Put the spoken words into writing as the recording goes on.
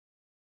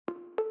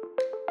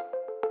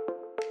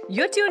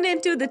You're tuned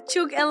into the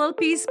Chug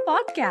LLP's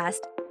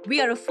podcast.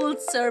 We are a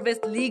full-service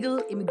legal,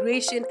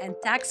 immigration, and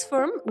tax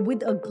firm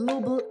with a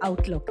global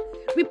outlook.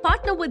 We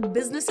partner with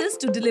businesses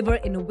to deliver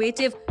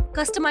innovative,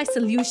 customized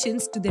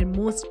solutions to their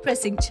most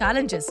pressing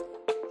challenges.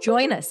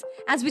 Join us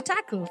as we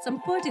tackle some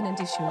pertinent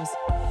issues.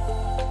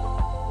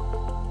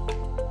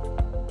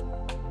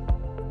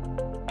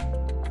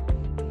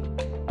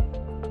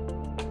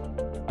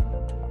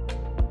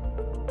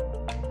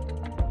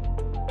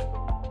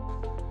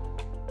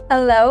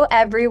 Hello,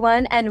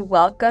 everyone, and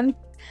welcome.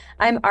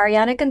 I'm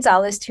Ariana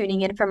Gonzalez, tuning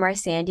in from our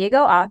San Diego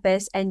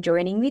office, and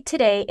joining me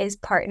today is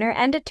partner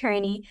and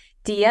attorney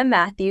Dia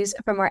Matthews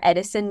from our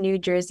Edison, New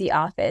Jersey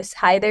office.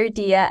 Hi there,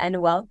 Dia,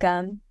 and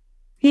welcome.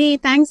 Hey,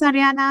 thanks,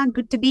 Ariana.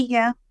 Good to be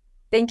here.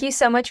 Thank you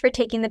so much for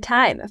taking the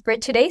time. For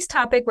today's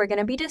topic, we're going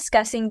to be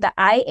discussing the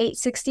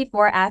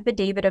I-864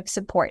 Affidavit of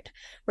Support.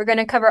 We're going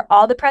to cover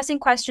all the pressing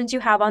questions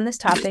you have on this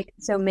topic,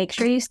 so make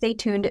sure you stay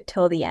tuned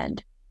till the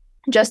end.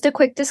 Just a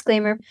quick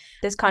disclaimer,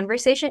 this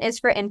conversation is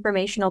for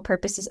informational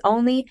purposes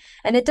only,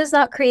 and it does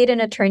not create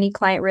an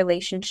attorney-client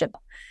relationship.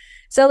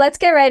 So let's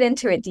get right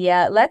into it,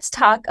 Dia. Let's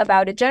talk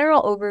about a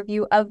general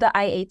overview of the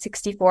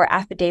I-864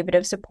 Affidavit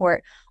of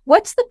Support.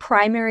 What's the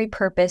primary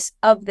purpose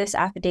of this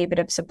Affidavit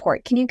of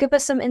Support? Can you give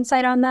us some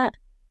insight on that?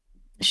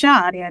 Sure,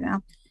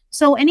 Ariana.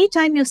 So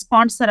anytime you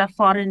sponsor a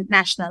foreign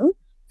national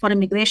for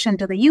immigration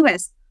to the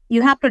US,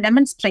 you have to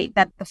demonstrate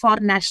that the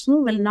foreign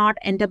national will not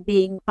end up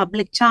being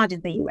public charge in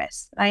the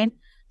US, right?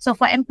 So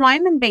for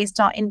employment-based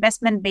or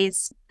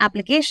investment-based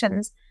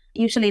applications,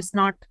 usually it's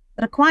not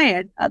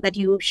required that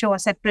you show a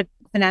separate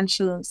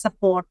financial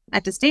support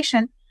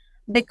attestation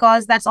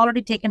because that's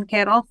already taken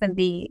care of in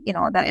the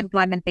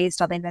employment-based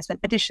or the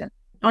investment petition.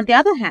 On the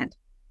other hand,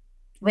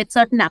 with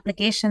certain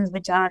applications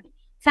which are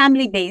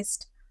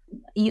family-based,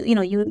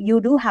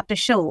 you do have to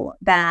show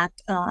that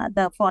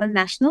the foreign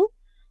national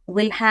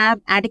will have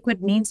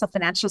adequate means of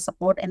financial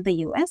support in the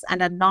US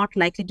and are not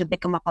likely to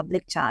become a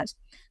public charge.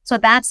 So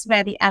that's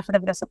where the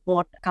affidavit of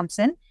support comes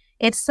in.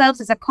 It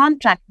serves as a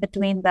contract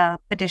between the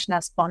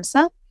petitioner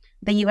sponsor,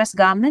 the US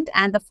government,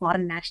 and the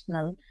foreign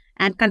national,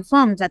 and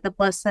confirms that the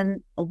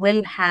person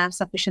will have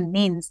sufficient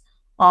means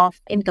of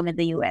income in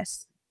the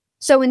US.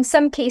 So in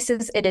some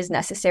cases, it is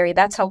necessary.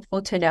 That's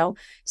helpful to know.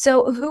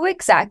 So who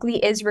exactly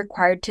is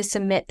required to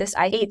submit this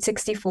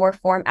I-864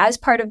 form as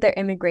part of their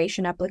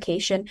immigration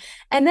application?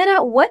 And then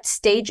at what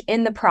stage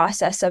in the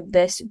process of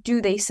this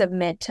do they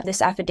submit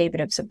this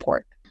affidavit of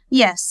support?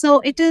 Yes,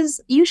 so it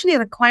is usually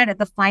required at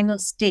the final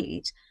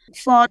stage.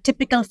 For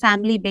typical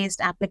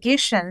family-based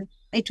application,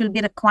 it will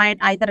be required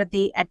either at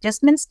the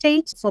adjustment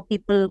stage for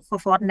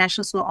foreign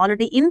nationals who are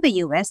already in the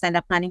US and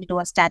are planning to do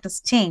a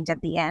status change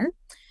at the end.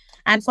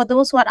 And for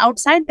those who are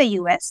outside the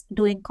US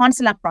doing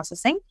consular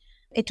processing,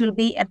 it will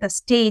be at the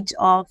stage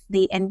of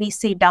the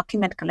NVC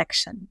document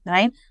collection,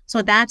 right?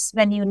 So that's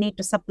when you need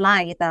to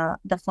supply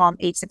the Form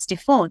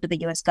 864 to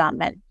the US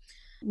government.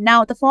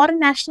 Now, the foreign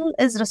national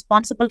is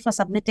responsible for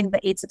submitting the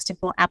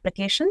 864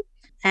 application,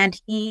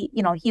 and he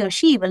or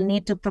she will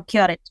need to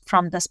procure it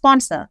from the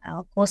sponsor,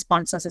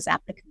 co-sponsors is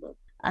applicable.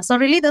 So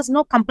really, there's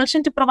no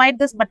compulsion to provide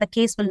this, but the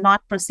case will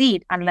not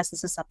proceed unless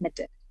this is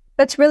submitted.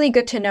 That's really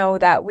good to know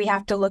that we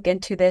have to look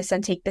into this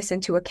and take this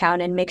into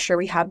account and make sure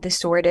we have this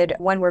sorted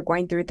when we're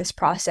going through this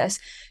process.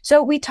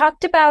 So we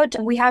talked about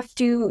we have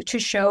to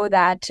show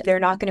that they're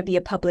not going to be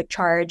a public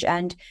charge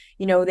and,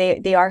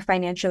 they are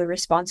financially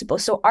responsible.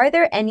 So are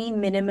there any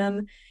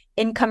minimum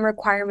income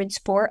requirements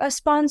for a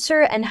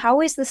sponsor, and how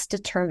is this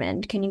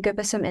determined? Can you give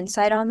us some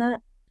insight on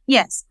that?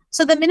 Yes.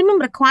 So the minimum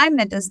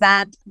requirement is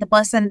that the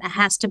person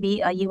has to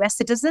be a US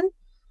citizen.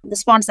 The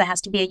sponsor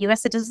has to be a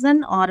US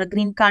citizen or a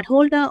green card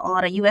holder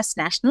or a US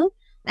national.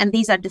 And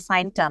these are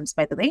defined terms,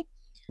 by the way.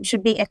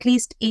 Should be at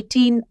least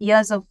 18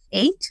 years of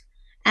age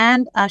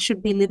and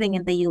should be living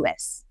in the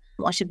US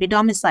or should be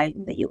domiciled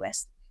in the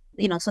US.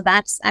 So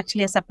that's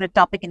actually a separate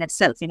topic in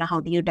itself. How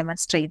do you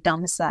demonstrate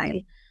domicile?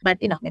 But,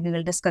 maybe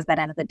we'll discuss that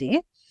another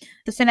day.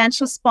 The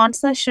financial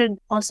sponsor should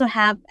also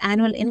have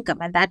annual income.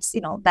 And that's,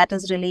 that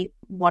is really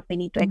what we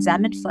need to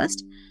examine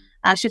first.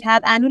 Should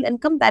have annual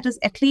income that is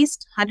at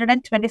least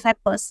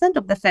 125%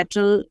 of the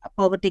federal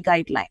poverty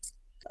guidelines.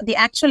 The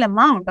actual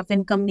amount of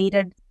income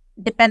needed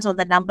depends on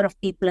the number of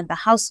people in the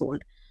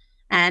household.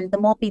 And the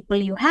more people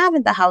you have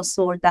in the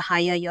household, the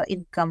higher your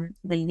income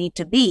will need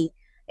to be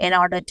in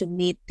order to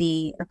meet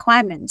the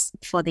requirements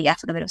for the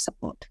affidavit of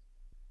support.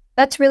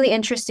 That's really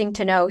interesting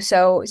to know.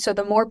 So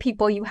the more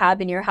people you have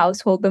in your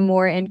household, the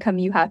more income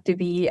you have to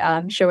be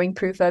showing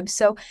proof of.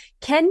 So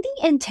can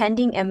the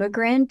intending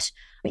immigrant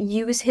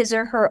use his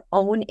or her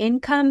own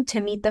income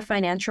to meet the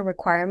financial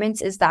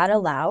requirements? Is that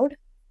allowed?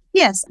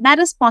 Yes, that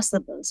is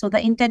possible. So the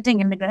intending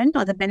immigrant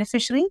or the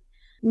beneficiary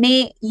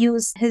may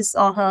use his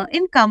or her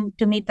income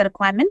to meet the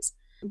requirements,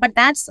 but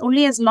that's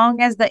only as long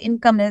as the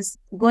income is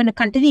going to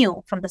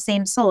continue from the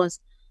same source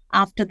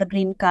after the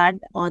green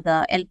card or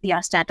the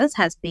LPR status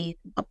has been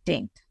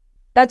obtained.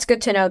 That's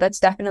good to know. That's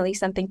definitely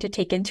something to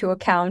take into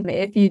account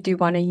if you do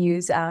want to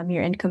use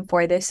your income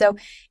for this. So,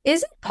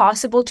 is it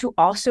possible to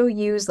also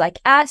use like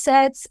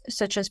assets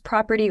such as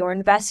property or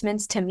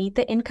investments to meet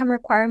the income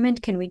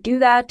requirement? Can we do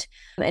that?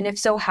 And if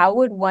so, how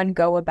would one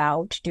go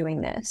about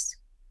doing this?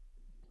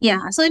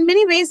 Yeah. So in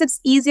many ways,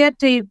 it's easier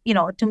to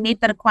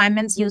meet the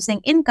requirements using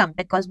income,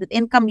 because with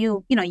income,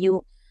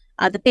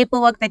 the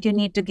paperwork that you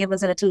need to give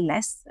is a little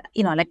less,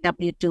 like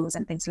W-2s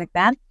and things like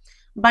that.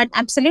 But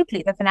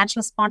absolutely, the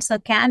financial sponsor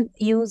can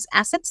use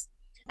assets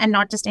and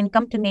not just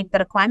income to meet the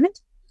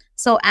requirement.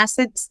 So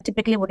assets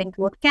typically would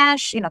include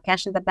cash,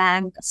 cash in the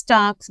bank,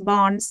 stocks,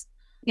 bonds,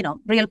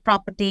 real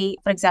property,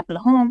 for example, a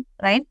home,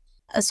 right?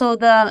 So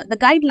the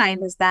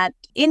guideline is that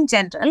in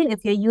general,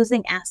 if you're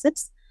using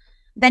assets,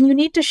 then you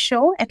need to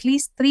show at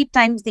least 3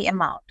 times the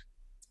amount,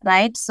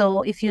 right?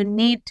 So if you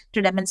need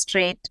to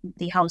demonstrate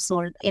the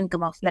household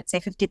income of, let's say,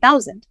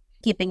 50,000,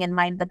 keeping in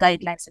mind the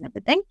guidelines and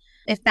everything,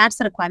 if that's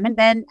the requirement,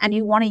 then, and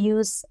you want to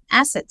use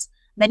assets,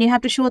 then you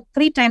have to show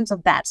 3 times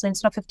of that. So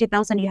instead of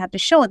 50,000, you have to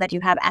show that you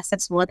have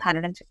assets worth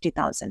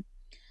 150,000.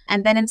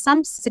 And then in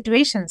some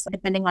situations,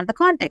 depending on the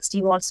context,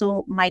 you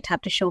also might have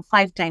to show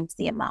 5 times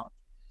the amount.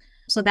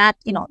 So that,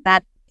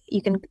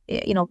 you can,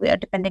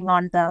 depending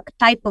on the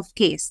type of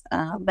case,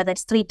 whether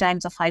it's 3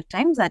 times or 5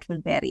 times, that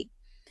will vary.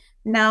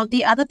 Now,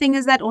 the other thing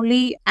is that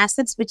only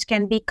assets which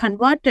can be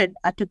converted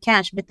to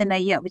cash within a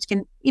year, which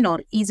can,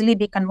 easily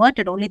be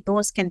converted, only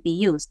those can be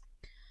used.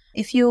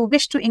 If you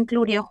wish to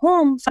include your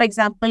home, for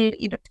example,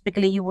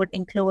 typically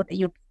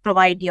you'd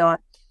provide your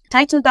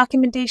title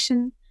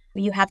documentation.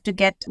 You have to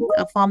get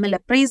a formal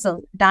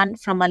appraisal done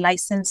from a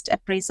licensed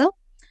appraiser,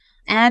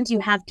 and you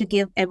have to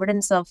give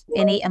evidence of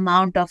any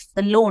amount of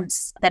the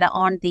loans that are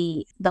on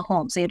the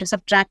home. So you have to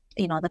subtract,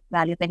 the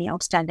value of any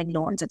outstanding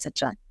loans,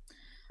 etc.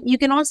 You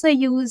can also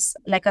use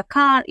like a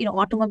car,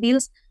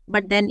 automobiles,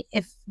 but then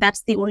if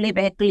that's the only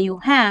vehicle you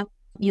have,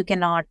 you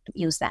cannot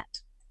use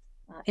that.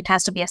 It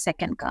has to be a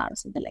second car or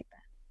something like that.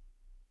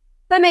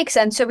 That makes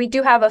sense. So we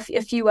do have a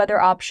few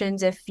other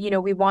options. If,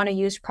 we want to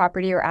use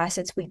property or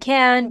assets, we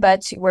can,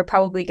 but we're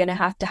probably going to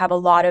have a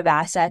lot of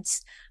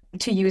assets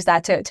to use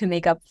that to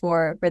make up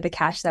for the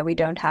cash that we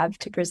don't have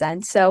to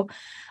present. So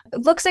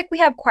it looks like we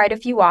have quite a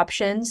few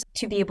options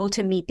to be able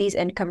to meet these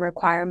income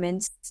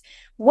requirements.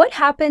 What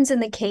happens in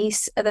the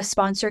case the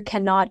sponsor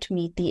cannot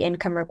meet the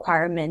income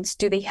requirements?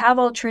 Do they have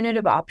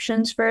alternative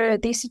options for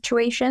these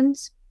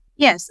situations?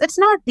 Yes, it's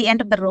not the end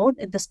of the road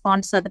if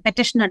the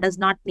petitioner does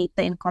not meet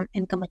the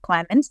income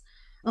requirements.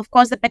 Of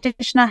course, the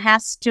petitioner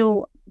has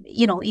to,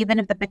 even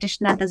if the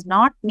petitioner does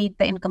not meet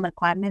the income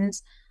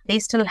requirements, they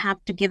still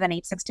have to give an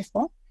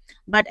 864.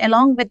 But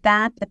along with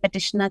that, the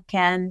petitioner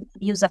can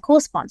use a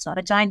co-sponsor or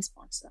a joint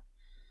sponsor.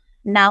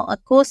 Now, a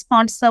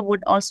co-sponsor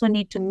would also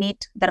need to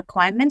meet the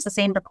requirements, the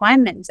same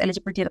requirements,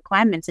 eligibility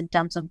requirements in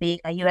terms of being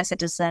a U.S.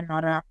 citizen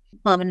or a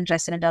permanent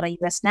resident or a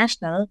U.S.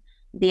 national,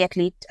 be at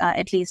least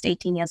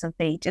 18 years of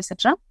age,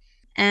 etc.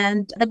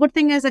 And the good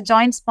thing is a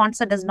joint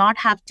sponsor does not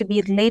have to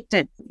be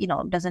related,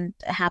 doesn't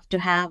have to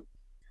have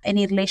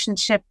any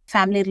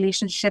family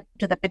relationship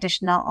to the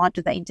petitioner or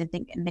to the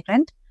intending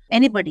immigrant.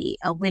 Anybody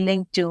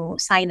willing to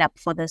sign up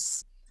for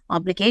this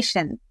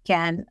obligation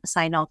can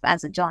sign off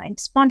as a joint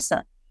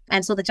sponsor.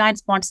 And so the joint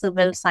sponsor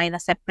will sign a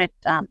separate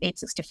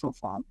 864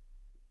 form.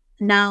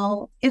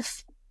 Now,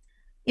 if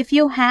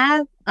you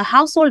have a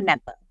household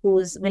member who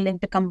is willing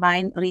to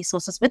combine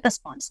resources with the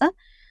sponsor,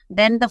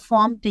 then the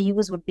form to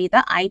use would be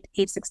the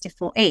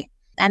I-864A.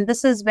 And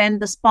this is when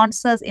the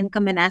sponsor's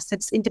income and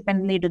assets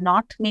independently do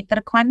not meet the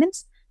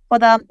requirements for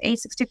the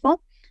 864.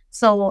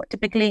 So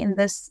typically in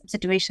this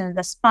situation,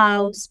 the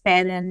spouse,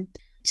 parent,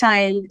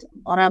 child,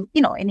 or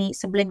any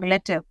sibling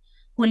relative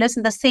who lives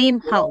in the same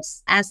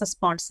house as the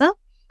sponsor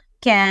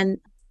can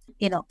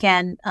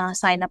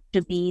sign up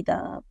to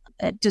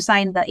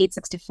sign the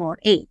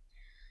 864A.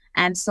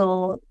 And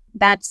so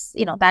that's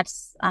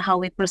how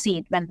we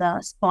proceed when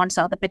the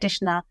sponsor, the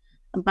petitioner,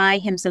 by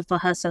himself or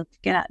herself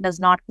does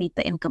not meet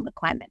the income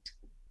requirement.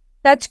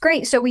 That's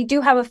great. So we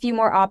do have a few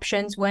more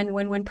options when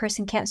one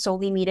person can't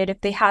solely meet it.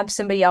 If they have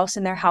somebody else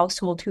in their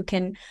household who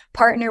can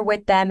partner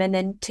with them and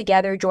then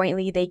together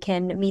jointly they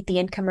can meet the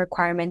income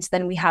requirements,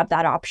 then we have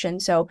that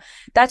option. So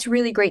that's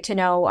really great to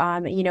know.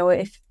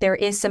 If there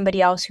is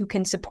somebody else who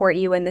can support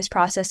you in this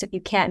process, if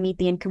you can't meet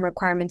the income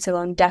requirements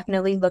alone,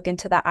 definitely look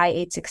into the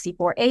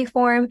I-864A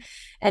form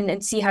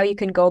and see how you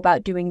can go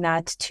about doing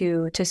that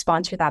to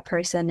sponsor that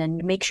person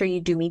and make sure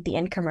you do meet the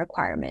income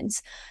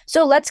requirements.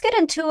 So let's get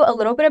into a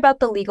little bit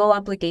about the legal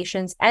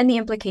obligations and the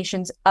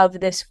implications of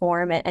this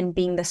form and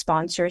being the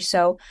sponsor.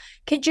 So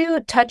could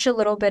you touch a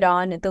little bit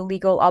on the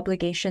legal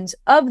obligations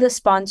of the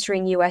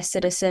sponsoring U.S.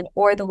 citizen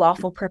or the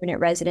lawful permanent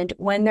resident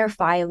when they're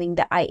filing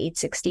the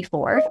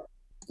I-864?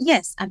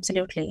 Yes,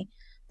 absolutely.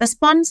 The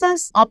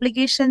sponsor's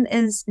obligation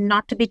is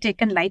not to be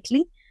taken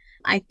lightly.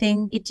 I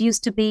think it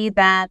used to be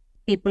that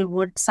people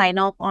would sign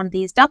off on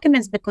these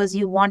documents because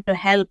you want to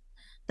help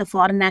the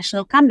foreign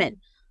national come in.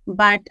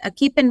 But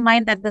keep in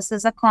mind that this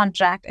is a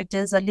contract. It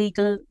is a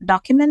legal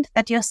document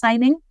that you're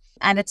signing,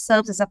 and it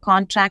serves as a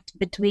contract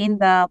between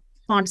the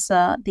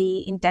sponsor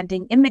the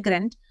intending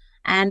immigrant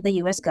and the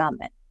US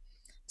government.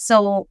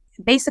 So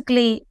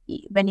basically,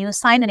 when you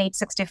sign an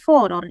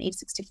 864 or an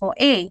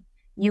 864A,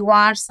 you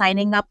are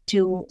signing up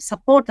to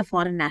support the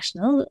foreign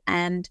national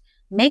and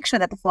make sure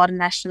that the foreign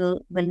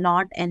national will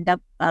not end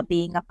up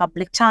being a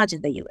public charge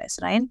in the US,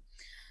 right?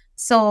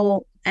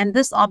 So, and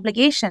this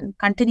obligation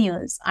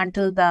continues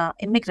until the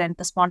immigrant,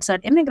 the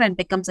sponsored immigrant,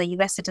 becomes a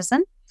US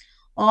citizen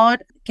or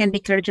can be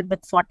credited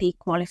with 40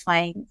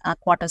 qualifying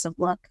quarters of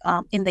work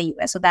in the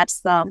US. So that's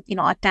the,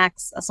 a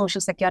tax, a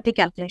social security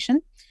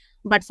calculation,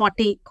 but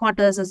 40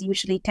 quarters is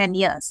usually 10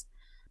 years.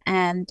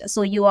 And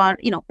so you are,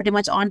 pretty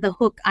much on the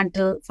hook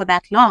until for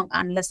that long,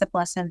 unless the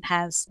person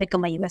has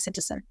become a US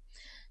citizen.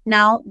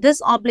 Now,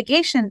 this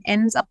obligation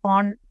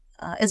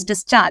is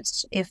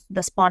discharged if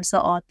the sponsor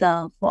or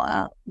the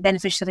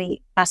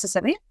beneficiary passes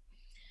away.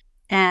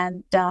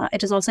 And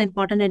it is also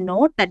important to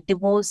note that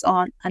divorce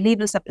or a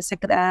legal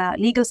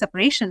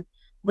separation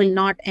will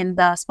not end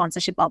the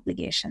sponsorship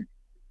obligation.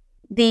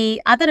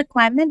 The other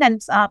requirement,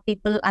 and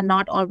people are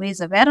not always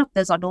aware of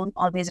this or don't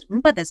always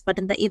remember this, but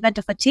in the event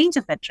of a change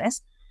of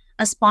address,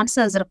 a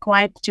sponsor is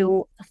required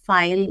to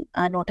file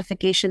a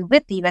notification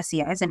with the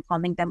USCIS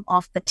informing them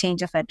of the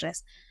change of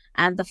address.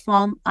 And the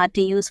form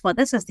to use for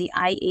this is the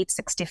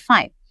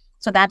I-865.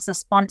 So that's the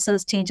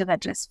sponsor's change of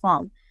address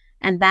form.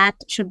 And that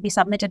should be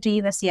submitted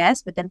to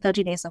USCIS within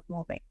 30 days of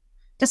moving.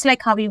 Just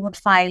like how we would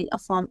file a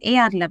form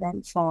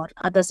AR11 for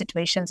other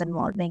situations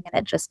involving an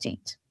address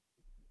change.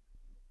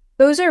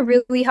 Those are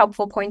really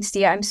helpful points,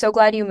 Dia. I'm so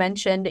glad you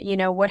mentioned,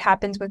 what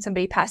happens when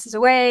somebody passes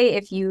away,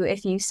 if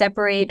you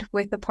separate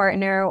with the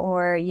partner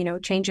or,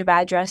 change of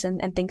address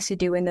and things to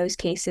do in those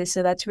cases.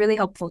 So that's really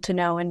helpful to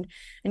know and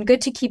good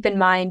to keep in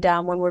mind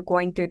when we're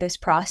going through this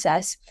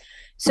process.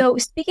 So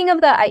speaking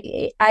of the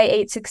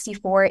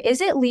I-864,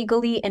 is it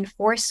legally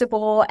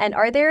enforceable? And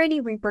are there any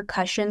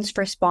repercussions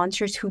for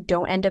sponsors who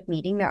don't end up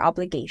meeting their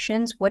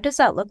obligations? What does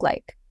that look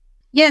like?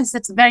 Yes,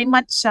 it's very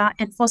much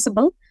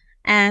enforceable.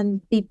 And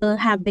people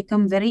have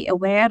become very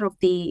aware of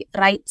the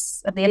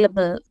rights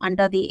available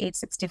under the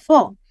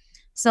 864.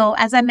 So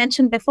as I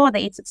mentioned before, the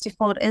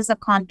 864 is a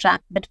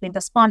contract between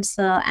the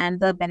sponsor and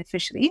the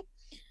beneficiary.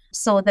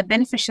 So the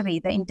beneficiary,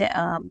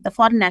 the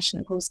foreign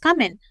national who's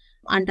come in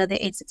under the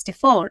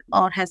 864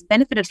 or has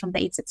benefited from the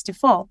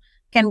 864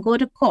 can go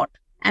to court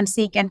and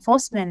seek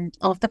enforcement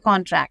of the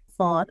contract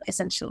for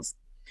essentials.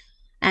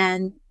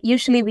 And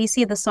usually we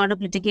see this sort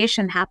of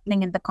litigation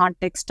happening in the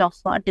context of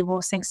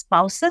divorcing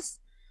spouses.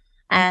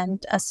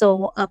 And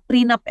so a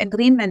prenup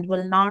agreement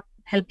will not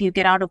help you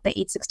get out of the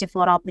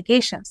 864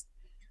 obligations.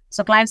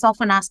 So clients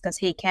often ask us,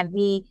 hey, can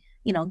we,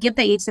 give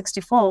the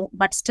 864,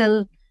 but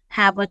still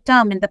have a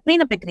term in the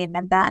prenup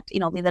agreement that,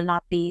 we will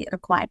not be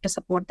required to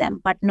support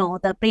them. But no,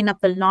 the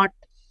prenup will not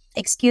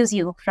excuse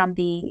you from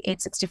the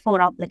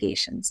 864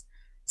 obligations.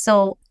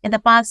 So in the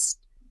past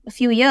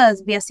few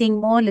years, we are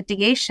seeing more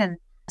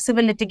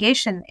civil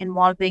litigation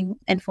involving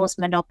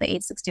enforcement of the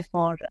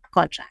 864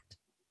 contract.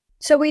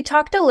 So we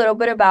talked a little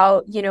bit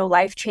about,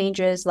 life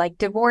changes like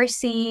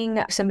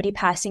divorcing, somebody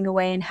passing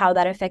away and how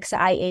that affects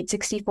the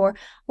I-864.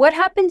 What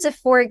happens if,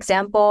 for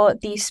example,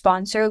 the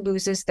sponsor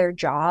loses their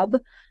job?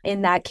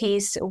 In that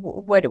case,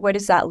 what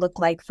does that look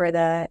like for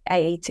the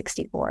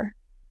I-864?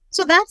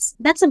 So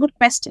that's a good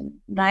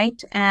question,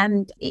 right?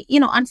 And,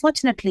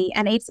 unfortunately,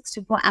 an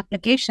 864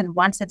 application,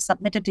 once it's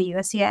submitted to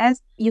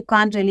USCIS, you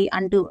can't really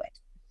undo it.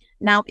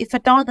 Now, if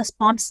at all the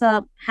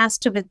sponsor has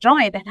to withdraw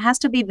it, it has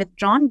to be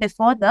withdrawn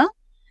before the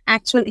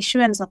actual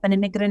issuance of an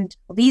immigrant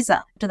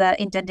visa to the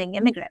intending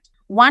immigrant.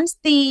 Once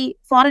the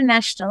foreign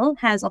national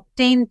has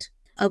obtained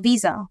a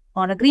visa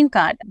or a green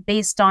card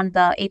based on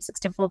the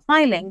 864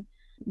 filing,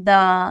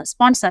 the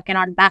sponsor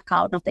cannot back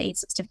out of the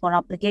 864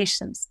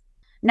 obligations.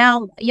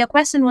 Now, your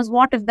question was,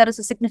 what if there is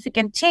a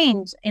significant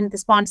change in the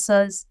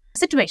sponsor's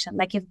situation?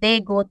 Like if they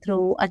go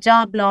through a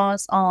job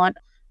loss or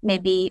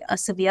maybe a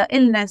severe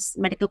illness,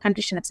 medical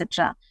condition,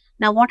 etc.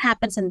 Now, what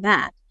happens in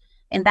that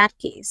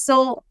case?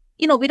 So,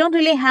 we don't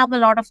really have a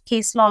lot of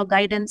case law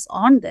guidance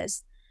on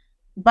this,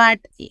 but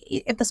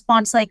if the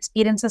sponsor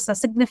experiences a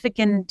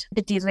significant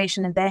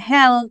deterioration in their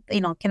health,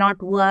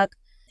 cannot work,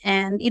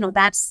 and,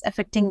 that's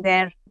affecting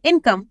their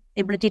income,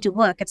 ability to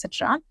work,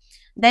 etc.,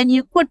 then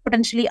you could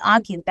potentially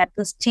argue that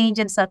this change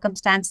in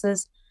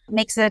circumstances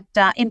makes it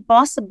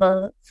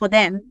impossible for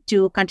them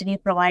to continue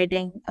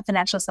providing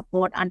financial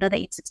support under the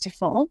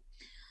 864.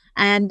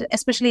 And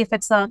especially if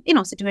it's a,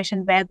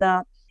 situation where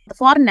the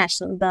foreign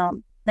national,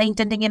 the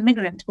intending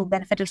immigrant who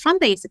benefited from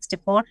the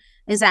 864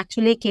 is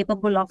actually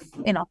capable of,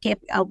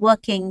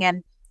 working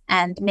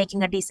and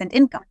making a decent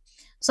income.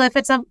 So if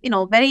it's a,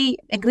 very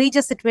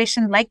egregious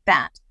situation like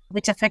that,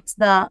 which affects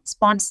the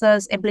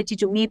sponsor's ability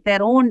to meet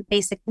their own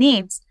basic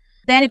needs,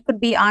 then it could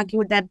be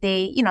argued that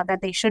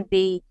they should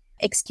be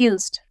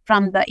excused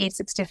from the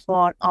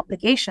 864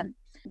 obligation.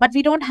 But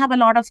we don't have a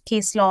lot of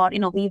case law,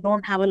 we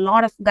don't have a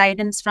lot of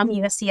guidance from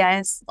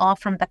USCIS or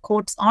from the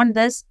courts on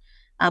this.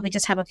 We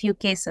just have a few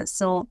cases.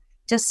 So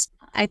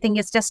I think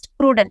it's just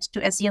prudent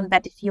to assume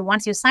that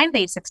once you sign the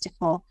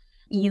 864,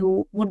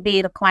 you would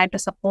be required to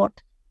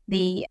support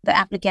the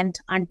applicant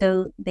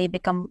until they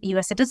become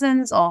US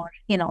citizens, or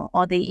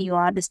you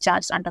are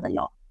discharged under the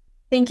law.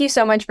 Thank you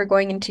so much for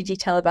going into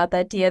detail about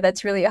that, Dia.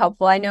 That's really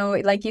helpful. I know,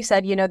 like you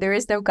said, there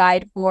is no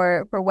guide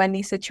for when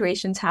these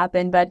situations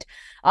happen, but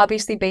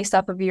obviously based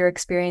off of your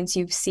experience,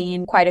 you've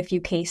seen quite a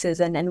few cases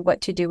and what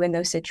to do in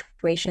those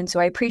situations. So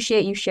I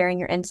appreciate you sharing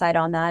your insight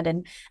on that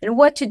and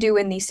what to do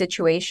in these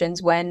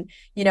situations when,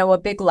 a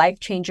big life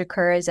change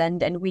occurs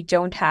and we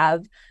don't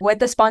have what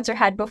the sponsor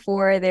had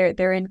before,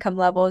 their income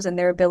levels and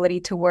their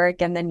ability to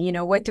work. And then,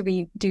 what do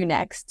we do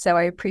next? So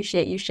I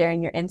appreciate you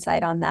sharing your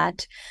insight on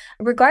that.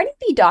 Regarding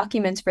the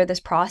documents for this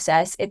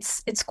process,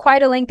 it's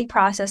quite a lengthy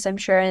process, I'm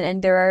sure,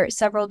 and there are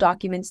several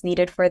documents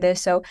needed for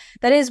this. So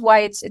that is why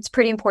it's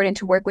pretty important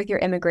to work with your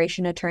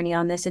immigration attorney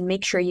on this and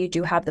make sure you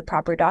do have the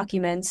proper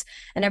documents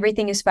and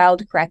everything is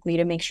filed correctly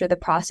to make sure the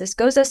process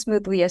goes as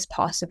smoothly as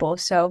possible.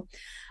 So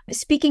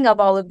speaking of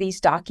all of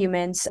these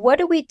documents, what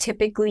do we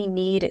typically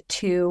need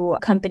to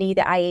accompany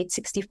the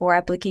I-864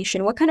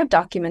 application? What kind of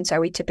documents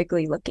are we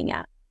typically looking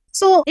at?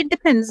 So it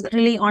depends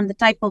really on the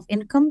type of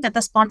income that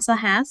the sponsor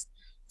has.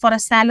 For a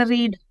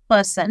salaried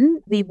person,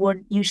 we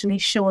would usually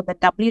show the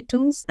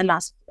W-2s, the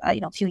last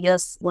few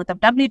years worth of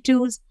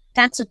W-2s,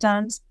 tax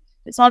returns.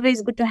 It's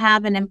always good to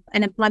have an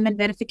employment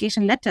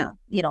verification letter,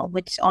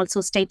 which also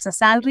states a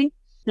salary,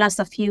 plus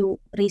a few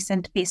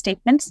recent pay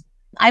statements.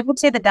 I would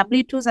say the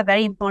W-2s are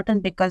very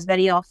important because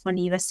very often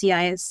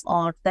USCIS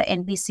or the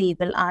NBC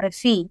will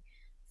RFE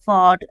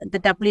for the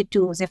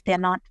W-2s if they're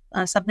not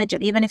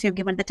submitted. Even if you've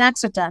given the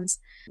tax returns,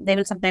 they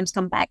will sometimes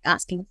come back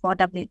asking for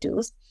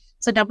W-2s.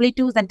 So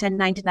W-2s and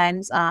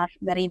 1099s are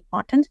very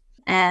important.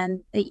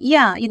 And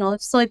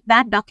so if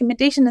that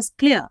documentation is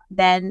clear,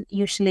 then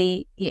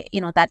usually,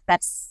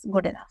 that's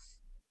good enough.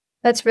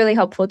 That's really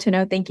helpful to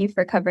know. Thank you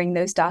for covering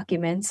those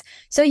documents.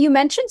 So you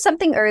mentioned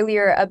something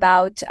earlier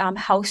about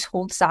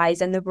household size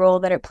and the role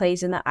that it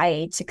plays in the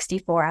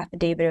I-864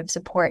 Affidavit of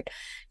Support.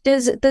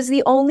 Does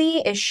the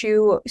only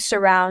issue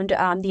surround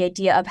the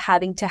idea of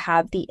having to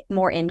have the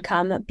more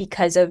income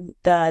because of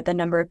the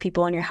number of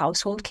people in your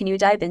household? Can you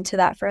dive into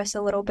that for us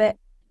a little bit?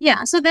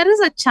 Yeah, so there is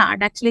a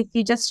chart. Actually, if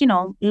you just,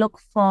 look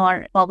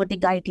for poverty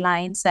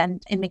guidelines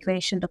and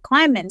immigration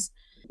requirements,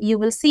 you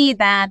will see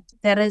that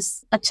there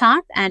is a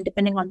chart, and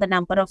depending on the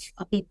number of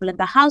people in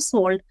the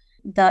household,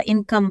 the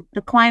income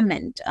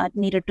requirement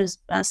needed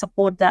to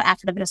support the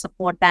affidavit of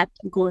support, that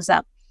goes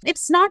up.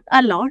 It's not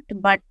a lot,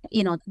 but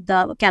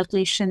the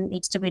calculation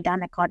needs to be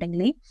done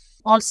accordingly.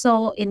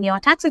 Also, in your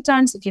tax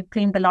returns, if you've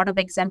claimed a lot of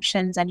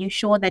exemptions and you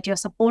show that you're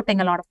supporting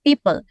a lot of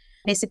people,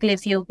 basically,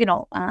 if you've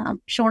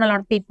shown a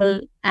lot of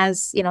people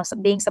as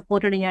being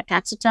supported in your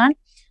tax return,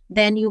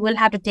 then you will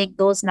have to take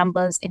those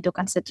numbers into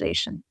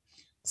consideration.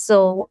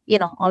 So,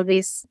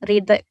 always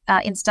read the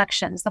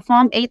instructions. The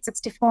Form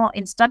 864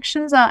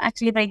 instructions are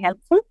actually very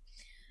helpful.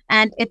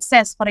 And it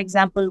says, for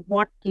example,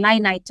 what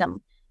line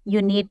item you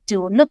need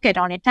to look at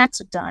on your tax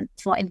return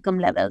for income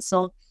level.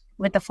 So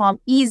with the Form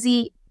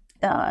Easy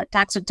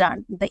tax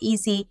return, the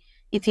Easy,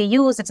 if you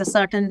use, it's a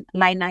certain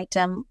line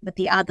item. With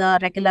the other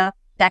regular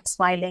tax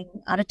filing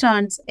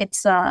returns,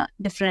 it's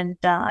different.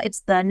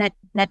 It's the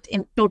net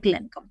in total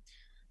income.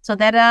 So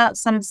there are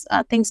some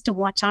things to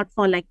watch out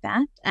for like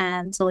that.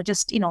 And so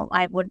just,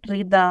 I would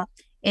read the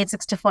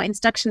 864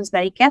 instructions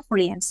very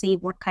carefully and see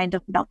what kind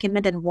of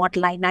document and what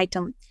line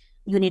item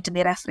you need to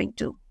be referring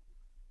to.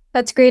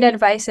 That's great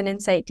advice and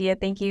insight, Dia.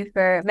 Thank you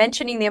for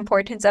mentioning the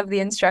importance of the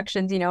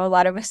instructions. A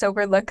lot of us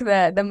overlook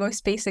the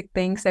most basic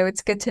things. So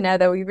it's good to know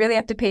that we really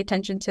have to pay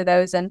attention to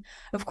those. And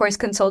of course,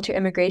 consult your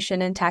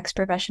immigration and tax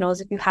professionals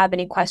if you have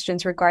any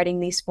questions regarding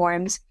these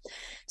forms.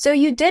 So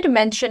you did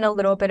mention a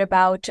little bit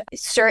about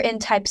certain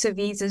types of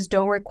visas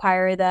don't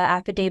require the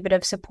affidavit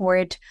of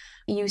support.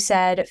 You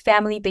said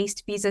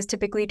family-based visas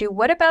typically do.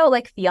 What about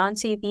like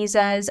fiancé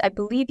visas? I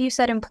believe you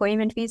said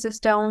employment visas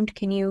don't.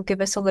 Can you give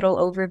us a little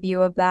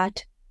overview of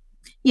that?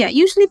 Yeah,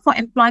 usually for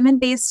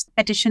employment-based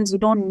petitions, you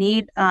don't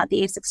need the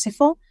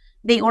 864.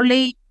 The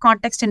only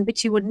context in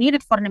which you would need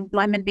it for an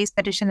employment-based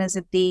petition is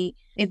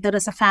if there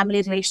is a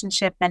family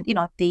relationship and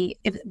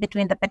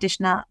between the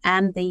petitioner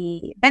and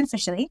the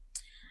beneficiary,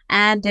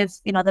 and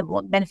if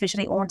the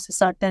beneficiary owns a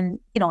certain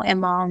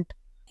amount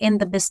in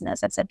the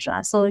business,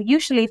 etc. So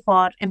usually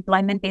for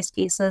employment-based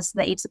cases,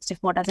 the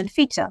 864 doesn't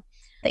feature.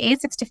 The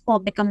 864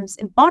 becomes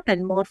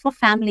important more for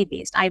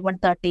family-based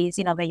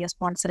I-130s, where you're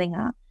sponsoring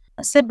a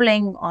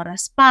sibling or a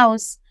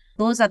spouse.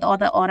 Those are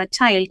or a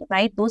child,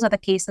 right? Those are the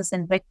cases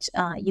in which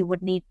you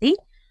would need the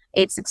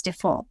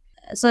 864.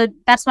 So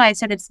that's why I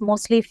said it's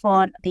mostly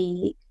for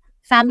the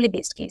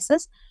family-based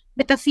cases.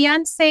 With the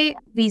fiancé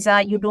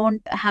visa, you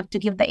don't have to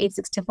give the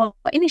 864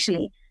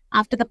 initially.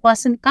 After the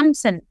person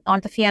comes in on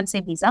the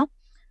fiancé visa,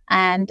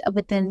 and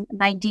within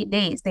 90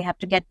 days, they have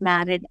to get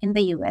married in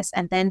the US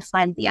and then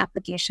file the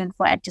application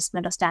for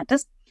adjustment of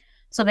status.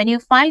 So when you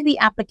file the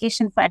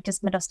application for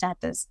adjustment of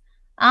status,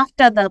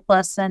 after the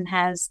person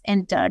has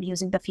entered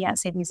using the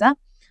fiancé visa,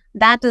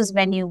 that is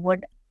when you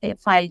would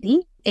file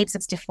the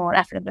 864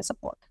 affidavit of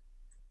support.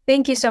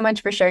 Thank you so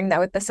much for sharing that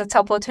with us. It's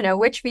helpful to know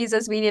which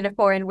visas we need it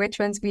for and which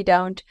ones we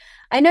don't.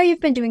 I know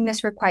you've been doing this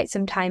for quite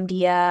some time,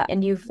 Dia,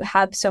 and you've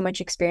had so much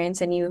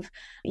experience and you've,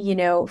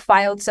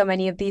 filed so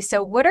many of these.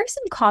 So what are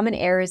some common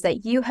errors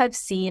that you have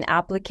seen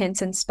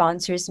applicants and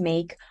sponsors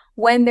make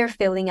when they're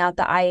filling out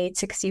the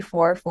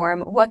I-864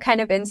 form? What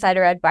kind of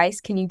insider advice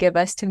can you give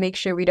us to make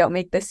sure we don't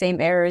make the same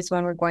errors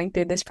when we're going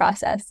through this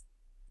process?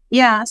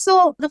 Yeah,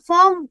 so the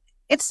form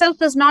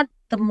itself is not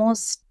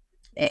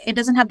it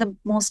doesn't have the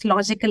most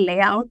logical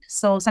layout.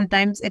 So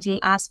sometimes it'll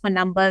ask for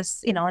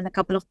numbers, in a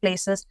couple of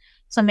places.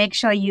 So make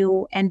sure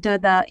you enter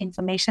the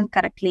information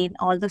correctly in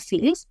all the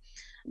fields.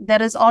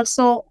 There is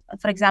also,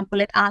 for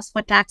example, it asks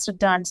for tax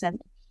returns and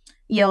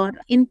your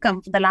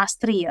income for the last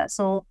 3 years.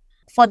 So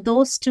for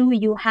those two,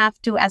 you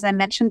have to, as I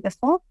mentioned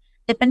before,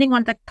 depending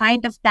on the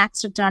kind of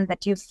tax return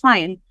that you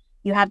file,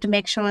 you have to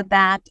make sure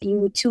that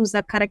you choose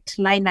the correct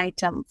line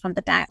item from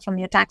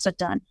your tax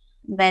return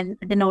when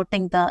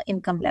denoting the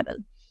income level.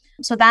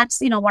 So that's,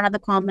 one of the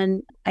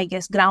common, I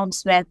guess,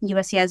 grounds where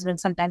USCIS will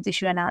sometimes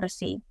issue an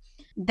RFE.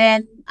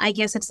 Then I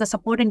guess it's the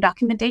supporting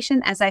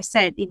documentation. As I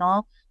said,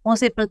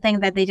 most people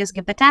think that they just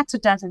give the tax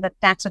returns and the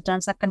tax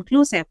returns are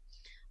conclusive.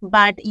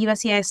 But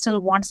USCIS still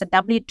wants the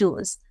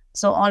W-2s.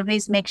 So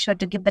always make sure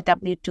to give the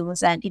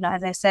W-2s. And,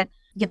 as I said,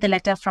 give the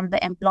letter from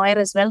the employer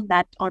as well.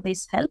 That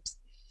always helps.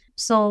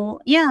 So,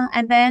 yeah.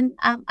 And then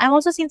I've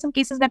also seen some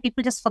cases where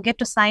people just forget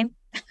to sign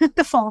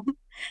the form.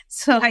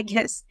 So I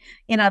guess,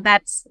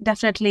 that's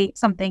definitely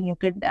something you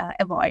could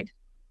avoid.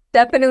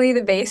 Definitely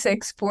the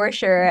basics for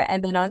sure.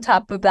 And then on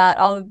top of that,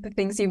 all of the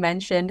things you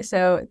mentioned.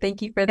 So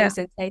thank you for those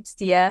insights,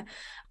 Dia.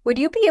 Would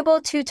you be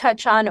able to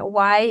touch on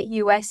why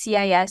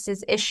USCIS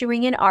is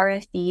issuing an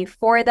RFE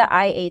for the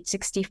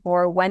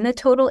I-864 when the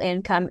total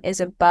income is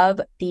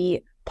above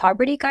the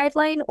poverty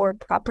guideline or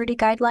property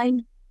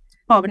guideline?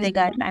 Poverty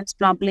guidelines,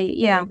 probably.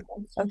 Yeah.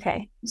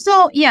 Okay.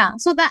 So, yeah.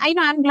 So that,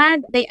 I'm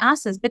glad they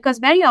asked this because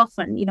very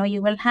often,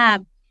 you will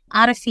have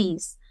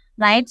RFEs,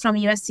 right, from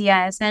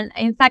USCIS. And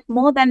in fact,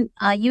 more than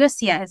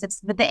USCIS,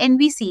 it's with the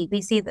NVC,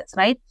 we see this,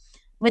 right?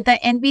 With the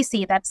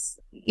NVC, that's,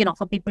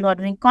 for people who are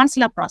doing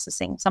consular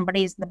processing,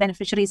 the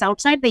beneficiary is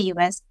outside the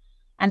US.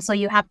 And so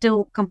you have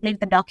to complete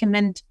the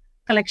document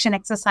collection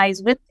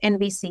exercise with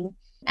NVC.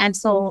 And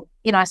so,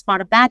 as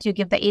part of that, you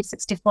give the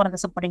 864 and the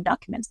supporting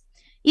documents.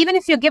 Even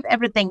if you give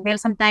everything, they'll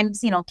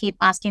sometimes, keep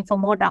asking for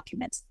more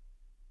documents.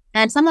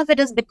 And some of it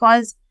is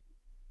because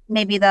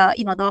maybe the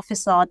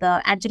officer or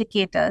the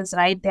adjudicators,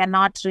 right, they're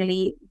not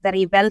really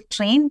very well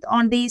trained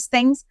on these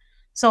things.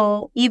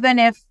 So even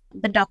if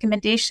the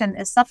documentation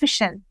is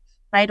sufficient,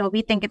 right, or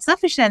we think it's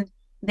sufficient,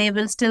 they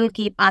will still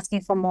keep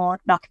asking for more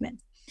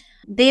documents.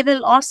 They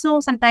will also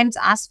sometimes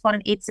ask for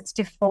an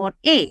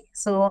 864A.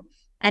 So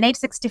an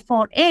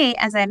 864A,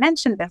 as I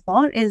mentioned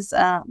before, is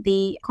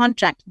the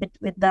contract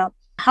with the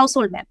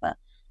household member.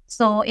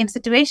 So in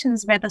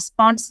situations where the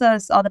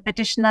sponsors or the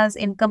petitioner's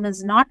income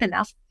is not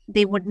enough,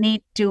 they would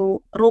need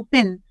to rope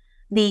in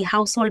the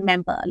household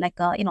member, like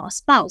a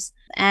spouse.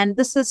 And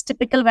this is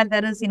typical when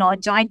there is a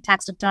joint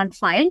tax return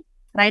file,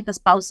 right? The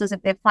spouses,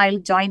 if they file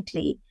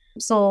jointly,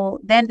 so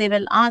then they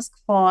will ask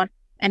for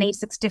an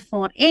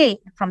 864A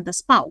from the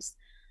spouse.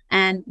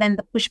 And then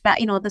the pushback,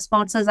 the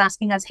sponsors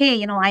asking us,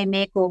 hey, I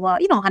make over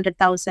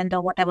 100,000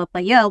 or whatever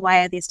per year.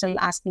 Why are they still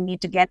asking me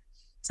to get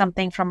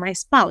something from my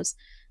spouse?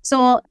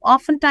 So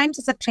oftentimes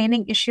it's a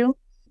training issue,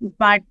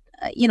 but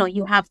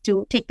you have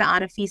to take the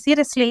RFE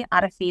seriously,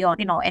 RFE or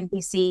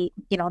NPC,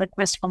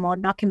 request for more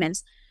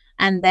documents,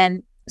 and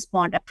then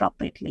respond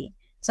appropriately.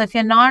 So if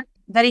you're not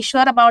very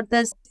sure about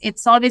this,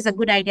 it's always a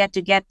good idea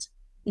to get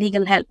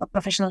legal help or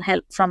professional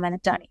help from an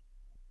attorney.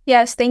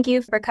 Yes, thank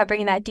you for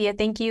covering that, Dia.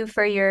 Thank you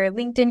for your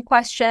LinkedIn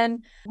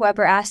question,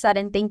 whoever asked that.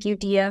 And thank you,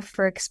 Dia,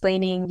 for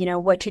explaining,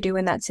 what to do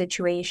in that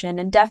situation.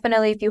 And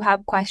definitely, if you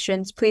have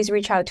questions, please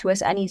reach out to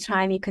us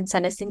anytime. You can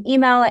send us an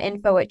email at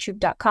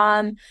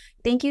info@chug.com.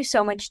 Thank you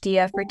so much,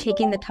 Dia, for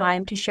taking the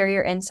time to share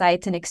your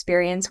insights and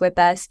experience with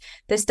us.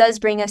 This does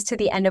bring us to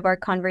the end of our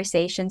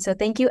conversation. So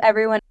thank you,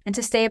 everyone. And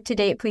to stay up to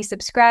date, please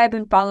subscribe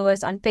and follow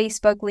us on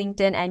Facebook,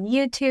 LinkedIn, and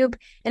YouTube.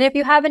 And if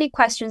you have any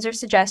questions or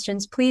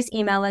suggestions, please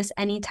email us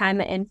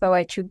anytime at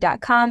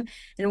info@chug.com,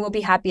 and we'll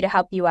be happy to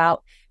help you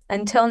out.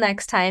 Until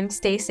next time,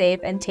 stay safe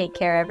and take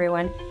care,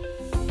 everyone.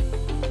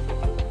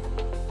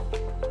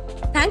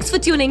 Thanks for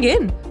tuning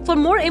in. For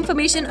more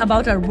information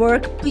about our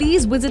work,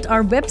 please visit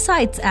our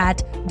websites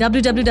at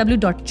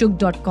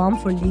www.chug.com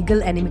for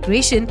legal and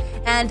immigration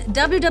and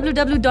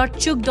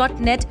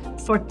www.chug.net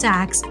for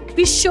tax.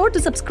 Be sure to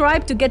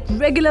subscribe to get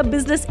regular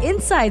business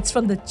insights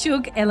from the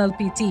Chug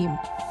LLP team.